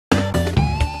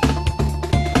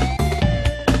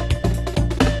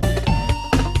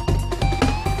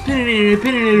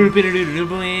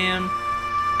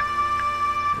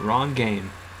Wrong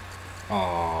game.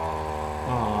 Aww.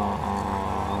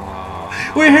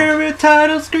 We're here at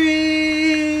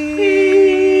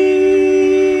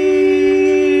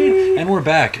TitleScreen! And we're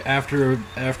back after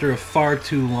a far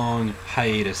too long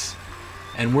hiatus.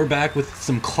 And we're back with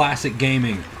some classic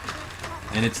gaming.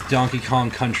 And it's Donkey Kong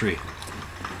Country.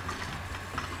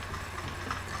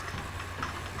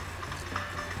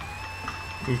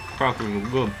 These crackers are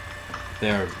good.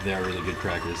 They are really good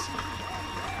crackers.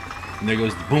 And there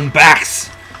goes the boom backs!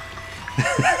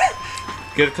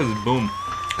 Get it because it's boom.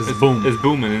 Because it's boom. It's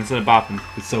booming instead of bopping.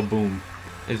 It's so boom.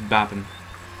 It's bopping.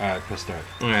 Alright, press start.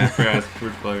 Oh yeah, I forgot it's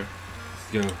first player.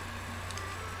 Let's go.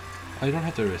 Oh, you don't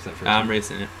have to erase that first. I'm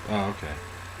racing it. Oh, okay.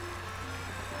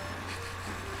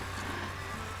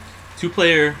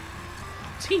 2-player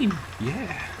team.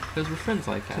 Yeah. Because we're friends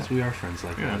like that. Because we are friends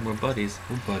like that. We're buddies.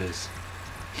 We're buddies.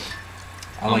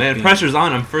 Oh man, pressure's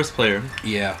on. I'm first player.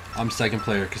 Yeah, I'm second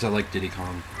player because I like Diddy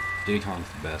Kong. Diddy Kong's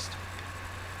the best.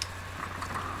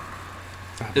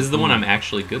 This is the one I'm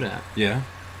actually good at. Yeah?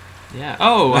 Yeah.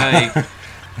 Oh, I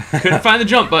couldn't find the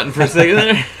jump button for a second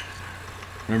there.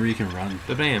 Remember, you can run.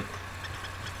 But bam.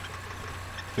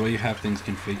 The way you have things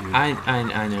configured. I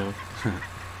know.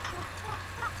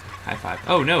 High five.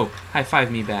 Oh no! High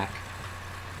five me back.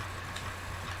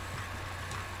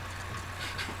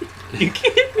 You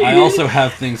can't do I also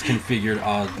have things configured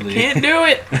oddly. Can't do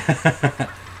it! Okay.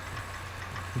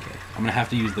 Okay. I'm gonna have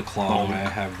to use the claw the way I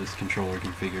have this controller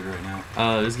configured right now.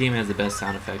 This game has the best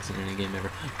sound effects in any game ever.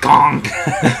 Gong!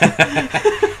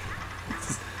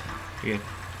 Okay.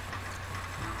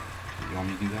 You want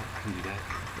me to do that? I can do that.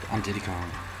 I'm Diddy Kong.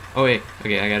 Oh wait,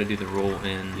 okay, I gotta do the roll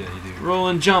and... Yeah, you do. Roll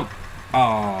and jump!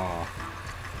 Oh.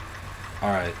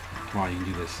 Alright. Come on, you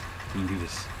can do this. You can do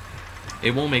this.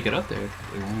 It won't make it up there.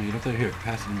 It won't make it up there. Here,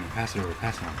 pass it in. Pass it over.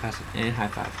 Pass it on. Pass it. And high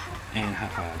five. And high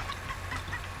five.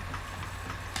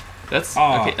 That's...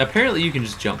 Oh. Okay, apparently you can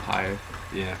just jump higher.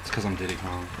 Yeah, it's because I'm Diddy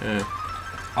Kong. Yeah.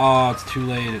 Oh, it's too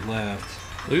late. It left.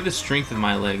 Look at the strength of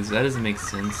my legs. That doesn't make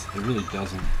sense. It really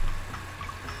doesn't.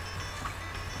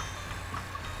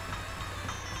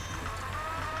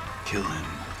 Kill him.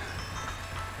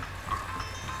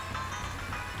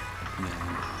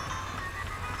 Man.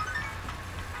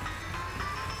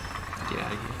 Get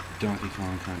out of here. Donkey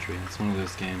Kong Country. It's one of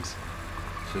those games.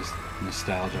 It's just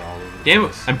nostalgia all over the Damn it!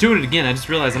 place. I'm doing it again. I just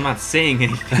realized I'm not saying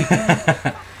anything.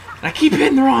 I keep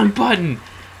hitting the wrong button.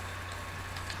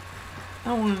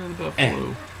 I want another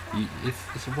buffalo.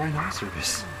 It's a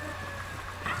rhinoceros.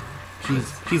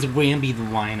 He's Wambi the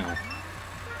Wino.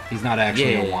 He's not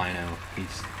actually a wino. He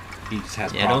just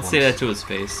has Yeah, problems. don't say that to his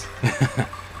face.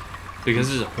 Because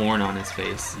there's a horn on his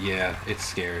face. Yeah, it's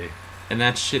scary. And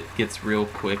that shit gets real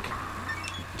quick.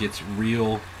 Gets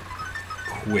real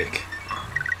quick.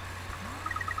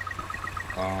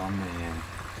 Oh man.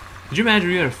 Could you imagine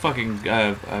if you had a fucking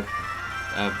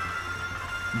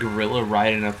gorilla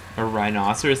riding a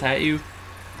rhinoceros at you?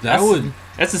 That's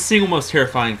the single most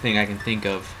terrifying thing I can think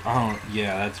of. Oh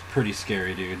yeah, that's pretty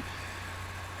scary, dude.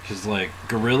 Cause like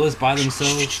gorillas by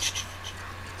themselves.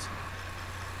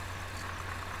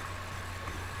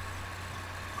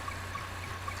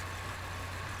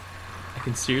 I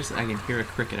can hear a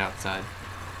cricket outside.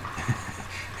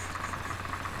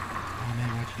 Oh man,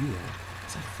 why'd you do that?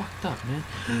 Cause I fucked up, man.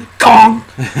 Gong!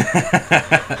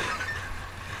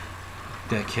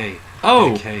 That K.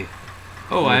 Oh! That K.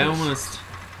 Oh, I almost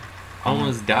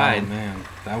died. Oh man,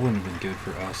 that wouldn't have been good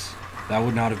for us. That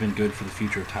would not have been good for the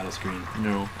future of TitleScreen.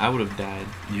 No, I would have died.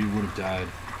 You would have died.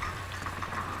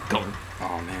 Gong.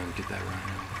 Oh man, get that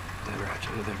rhino. That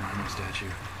rhino statue.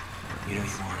 You know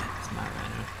you want it. It's my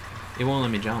rhino. It won't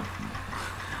let me jump.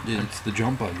 Yeah, it's the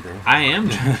jump button, bro. I am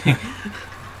jumping.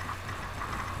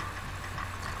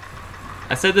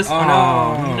 I said this.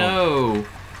 Oh. No.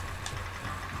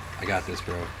 I got this,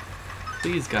 bro.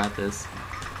 Please got this.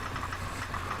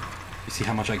 You see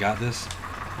how much I got this?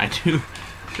 I do.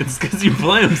 It's because you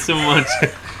play him so much.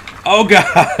 Oh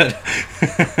god!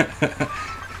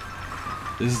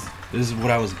 This is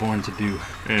what I was born to do.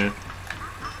 Yeah.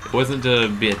 It wasn't to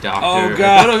be a doctor. Oh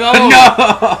god!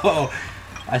 No!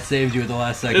 I saved you at the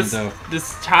last second, though.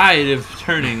 This tide of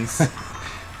turnings.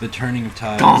 The turning of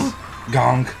tides. Gong!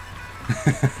 Gong!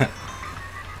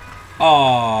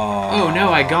 Oh! Oh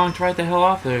no! I gonked right the hell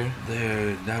off there.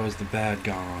 There, that was the bad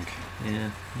gong.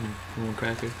 Yeah. Little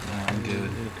cracker. I'm good.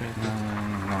 Little cracker.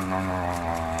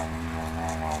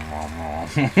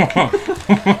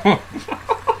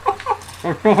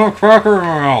 I feel like cracker in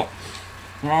my mouth.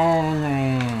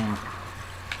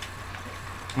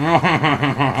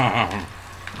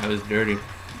 That was dirty.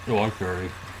 It was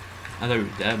dirty. I thought you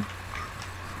were dead.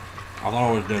 I thought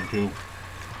I was dead too.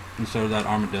 And so did that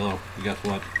armadillo. But guess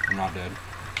what? I'm not dead.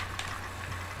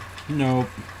 Nope.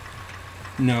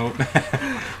 Nope.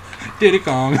 Diddy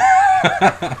Kong.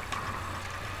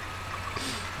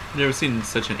 Never seen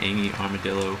such an angry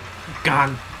armadillo.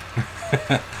 Gone.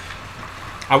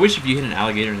 I wish if you hit an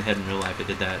alligator in the head in real life, it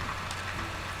did that.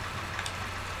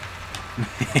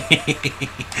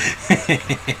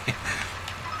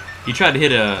 You tried to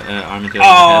hit a armadillo in the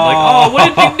head, like, oh, what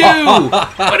did you do?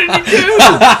 What did you do?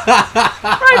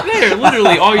 Right there,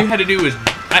 literally, all you had to do was,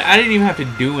 I didn't even have to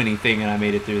do anything, and I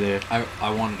made it through there. I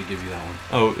wanted to give you that one.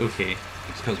 Oh, okay.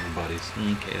 It's because we're buddies.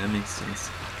 Okay, that makes sense.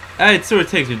 It sort of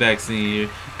takes me back to you.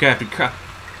 What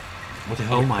the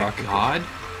hell? Oh my god.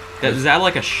 Is that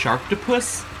like a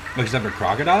sharktopus? Except for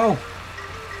crocodile?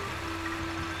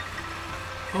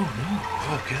 Oh no.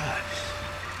 Oh god.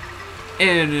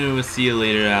 And we'll see you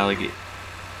later, alligator.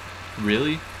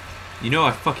 Really? You know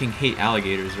I fucking hate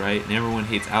alligators, right? And everyone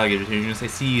hates alligators. And you're gonna say,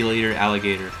 see you later,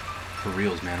 alligator. For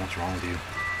reals, man. What's wrong with you?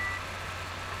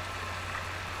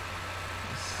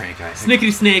 Prank guy.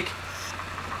 Snickety snake!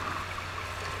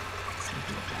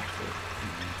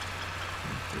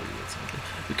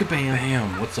 Kabam.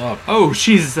 Bam, what's up? Oh,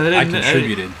 Jesus. I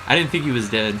contributed. I didn't think he was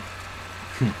dead.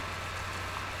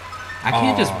 I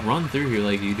can't just run through here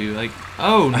like you do. Like,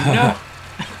 oh no!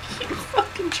 You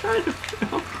fucking tried to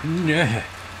film. Yeah.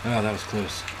 Oh, that was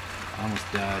close. I almost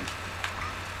died.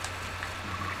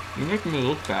 You're making me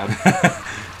look bad.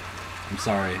 I'm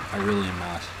sorry. I really am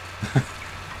not.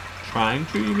 Trying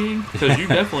to, you mean? Because you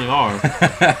definitely are.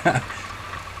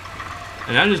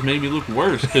 And that just made me look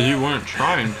worse because you weren't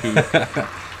trying to. I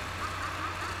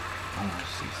want to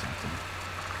see something.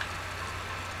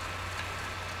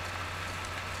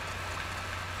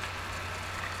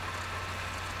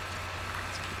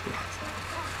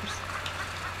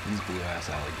 These blue ass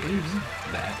alligators.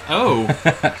 That. Oh.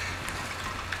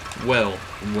 Well.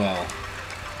 Well.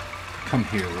 Come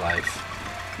here, life.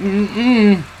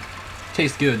 Mm-mm.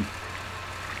 Tastes good.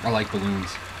 I like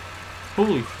balloons.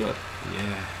 Holy shit.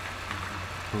 Yeah.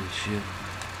 Holy shit.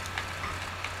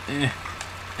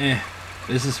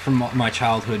 This is from my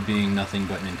childhood being nothing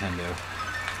but Nintendo.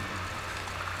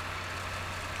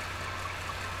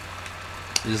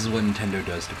 This is what Nintendo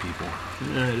does to people.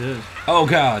 Yeah, it is. Oh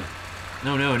god.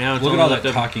 No, now it's look at all that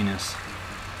cockiness.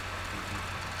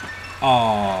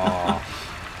 Aww.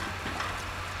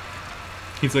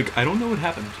 He's like, I don't know what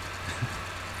happened.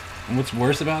 And what's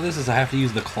worse about this is I have to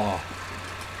use the claw.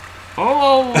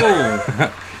 Oh!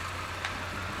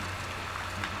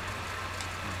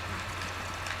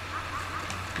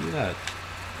 Look at that.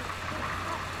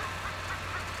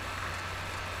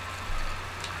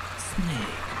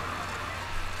 Snake.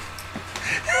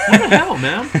 What the hell,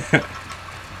 man?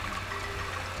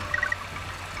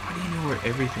 How do you know where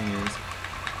everything is?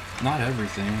 Not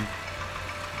everything.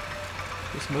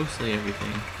 Just mostly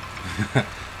everything.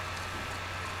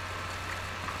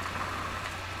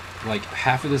 Like,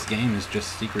 half of this game is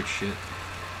just secret shit.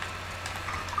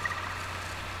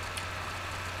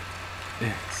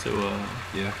 So,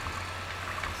 yeah.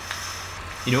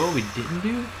 You know what we didn't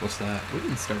do? What's that? We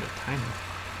didn't start a timer.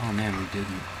 Oh man, we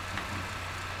didn't.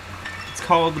 It's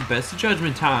called the Best of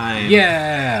Judgment Time.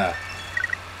 Yeah!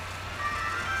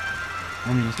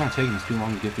 I mean, it's not taking us too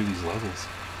long to get through these levels.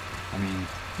 I mean...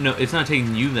 No, it's not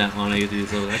taking you that long to get through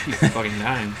these levels. I keep fucking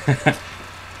dying.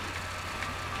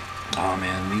 Oh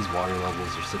man, these water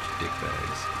levels are such dick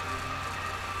bags.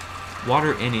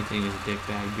 Water anything is a dick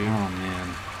bag, dude. Oh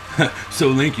man. So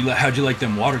Link, how'd you like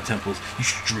them water temples? You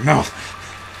shut your mouth.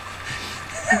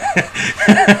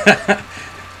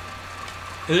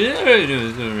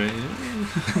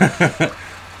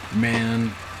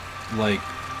 Man, like,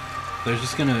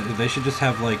 they should just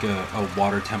have like a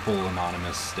water temple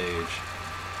anonymous stage.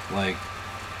 Like,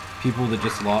 people that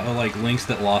just like Links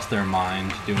that lost their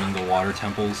mind doing the water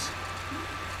temples.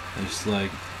 They're just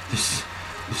like,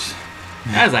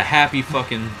 That is a happy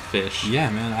fucking fish. Yeah,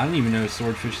 man. I didn't even know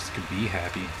swordfishes could be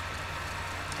happy.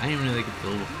 I didn't even know they could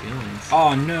feel feelings.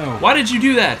 Oh no! Why did you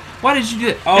do that? Why did you do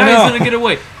that? Oh, now no. he's gonna get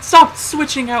away. Stop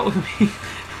switching out with me.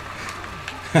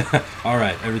 All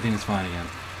right, everything is fine again.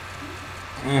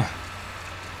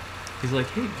 He's like,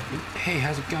 hey, buddy. Hey,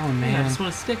 how's it going, man? Hey, I just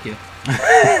want to stick you.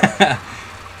 Oh,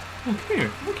 come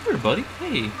here, buddy.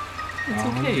 Hey, it's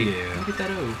okay. Yeah. Look at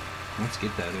that O. Let's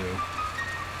get that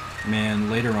O. Man,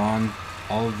 later on,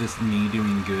 all of this me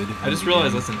doing good. I just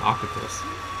realized that's an octopus.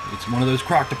 It's one of those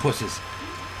croctopuses.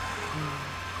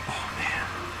 Oh man.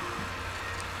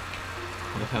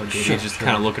 I love how Diddy's just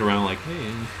kind of looking around like,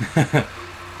 hey.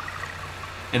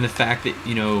 And the fact that,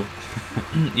 you know,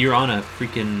 you're on a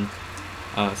freaking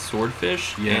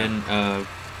swordfish, Yeah. and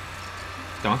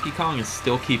Donkey Kong is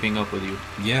still keeping up with you.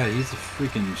 Yeah, he's a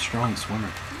freaking strong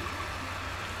swimmer.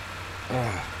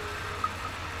 Ugh.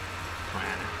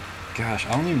 Gosh,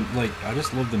 I don't even, like, I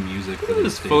just love the music. Look at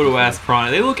this photo-ass piranha.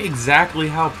 They look exactly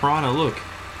how piranha look.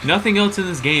 Nothing else in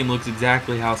this game looks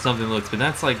exactly how something looks, but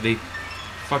that's like they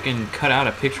fucking cut out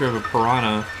a picture of a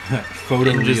piranha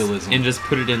photorealism and just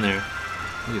put it in there.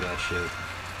 Look at that shit.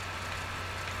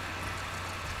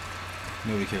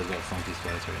 Nobody cares about Funky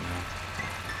Spice right now.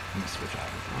 I'm gonna switch out.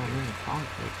 Oh, you're in a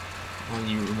conflict. Well,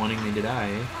 you were wanting me to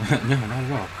die, eh? No, not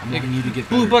at all. I'm wanting you to get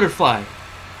Blue better. butterfly.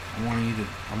 I'm wanting you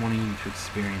to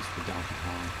experience the Donkey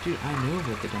Kong. Dude, I know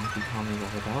what the Donkey Kong is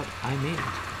all about. I made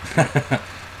it.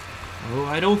 Oh,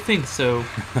 I don't think so.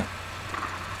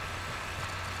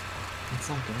 It's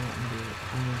not gonna let me do it.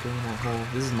 I'm gonna go in that hole.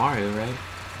 This is Mario, right?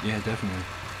 Yeah, definitely.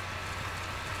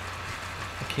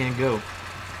 I can't go.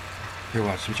 Here,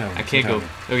 watch. Switch out. I can't go.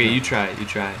 Okay, you try it. You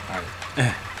try it. Alright.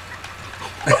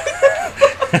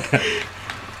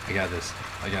 I got this.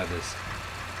 I got this.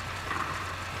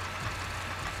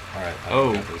 Alright, I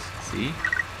got this. See?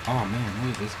 Oh man,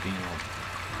 look at this being all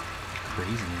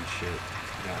crazy and shit.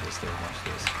 I got this there, watch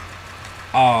this.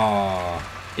 Oh.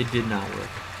 It did not work.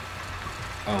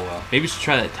 Oh well. Maybe we should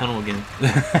try that tunnel again.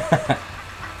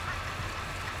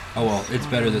 Oh well, it's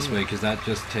better this way because that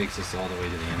just takes us all the way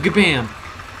to the end. Kabam!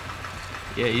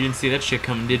 Yeah, you didn't see that shit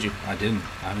coming, did you? I didn't.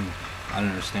 I didn't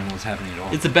understand what was happening at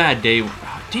all. It's a bad day.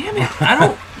 Oh, damn it! I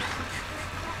don't.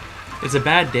 It's a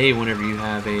bad day whenever you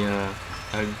have a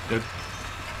I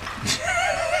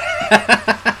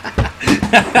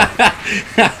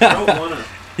don't wanna.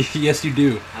 Yes, you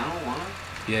do. I don't wanna.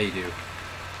 Yeah, you do.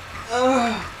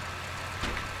 I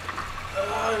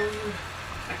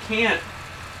can't.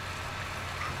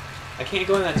 I can't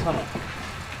go in that tunnel.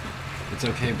 It's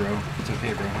okay, bro. It's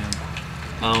okay, bro.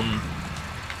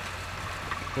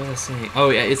 What was I saying? Oh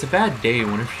yeah, it's a bad day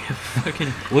whenever you have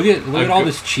fucking. Look at all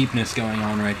this cheapness going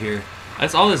on right here.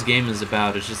 That's all this game is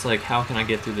about. It's just like, how can I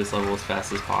get through this level as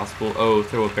fast as possible? Oh,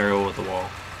 throw a barrel at the wall.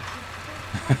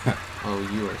 Oh,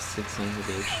 you are a sick son of a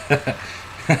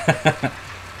bitch.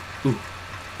 Ooh.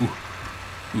 Ooh.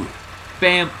 Ooh.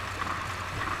 Bam!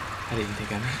 I didn't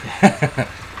think I made that.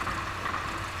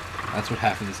 That's what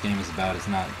half of this game is about, is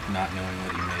not knowing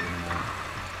what you made in that.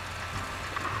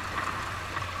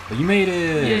 But you made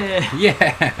it! Yeah!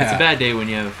 Yeah! It's a bad day when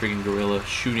you have a freaking gorilla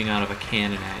shooting out of a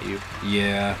cannon at you.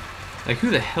 Yeah. Like,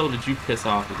 who the hell did you piss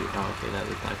off with it? Oh, okay, that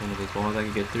looked like one of those walls I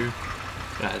could get through.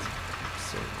 That is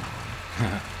so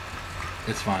wrong.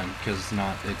 It's fine, because it's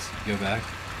not, go back.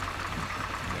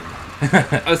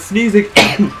 I'm sneezing!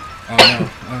 Oh no,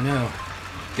 oh no.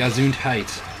 Gesundheit.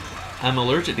 I'm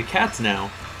allergic to cats now.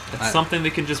 That's something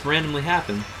that can just randomly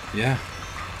happen. Yeah.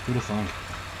 Who'd have thunk?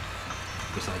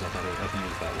 Besides, I think it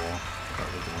was that wall. That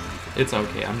was the one that you could It's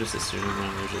okay, I'm just assuming that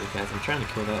I'm allergic to cats. I'm trying to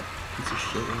kill that piece of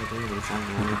shit right there, but it's not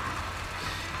going to.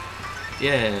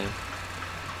 Yeah.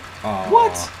 Aww.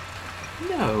 What?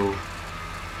 No.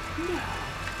 No.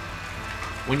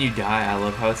 When you die, I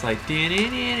love how it's like,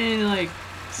 like,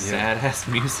 sad-ass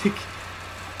music.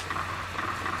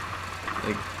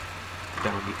 Like,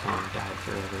 Donkey Kong died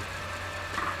forever.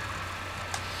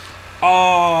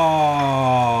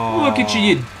 Oh! Look at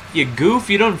you, you goof.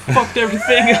 You done fucked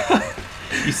everything up.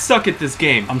 You suck at this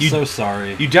game. I'm so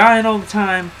sorry. You dying all the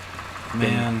time.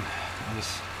 Man,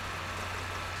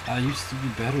 I used to be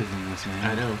better than this, man.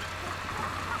 I know.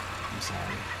 I'm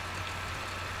sorry.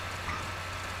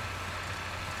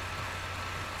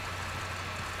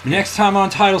 Next time on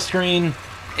Title Screen.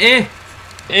 Eh.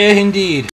 Indeed.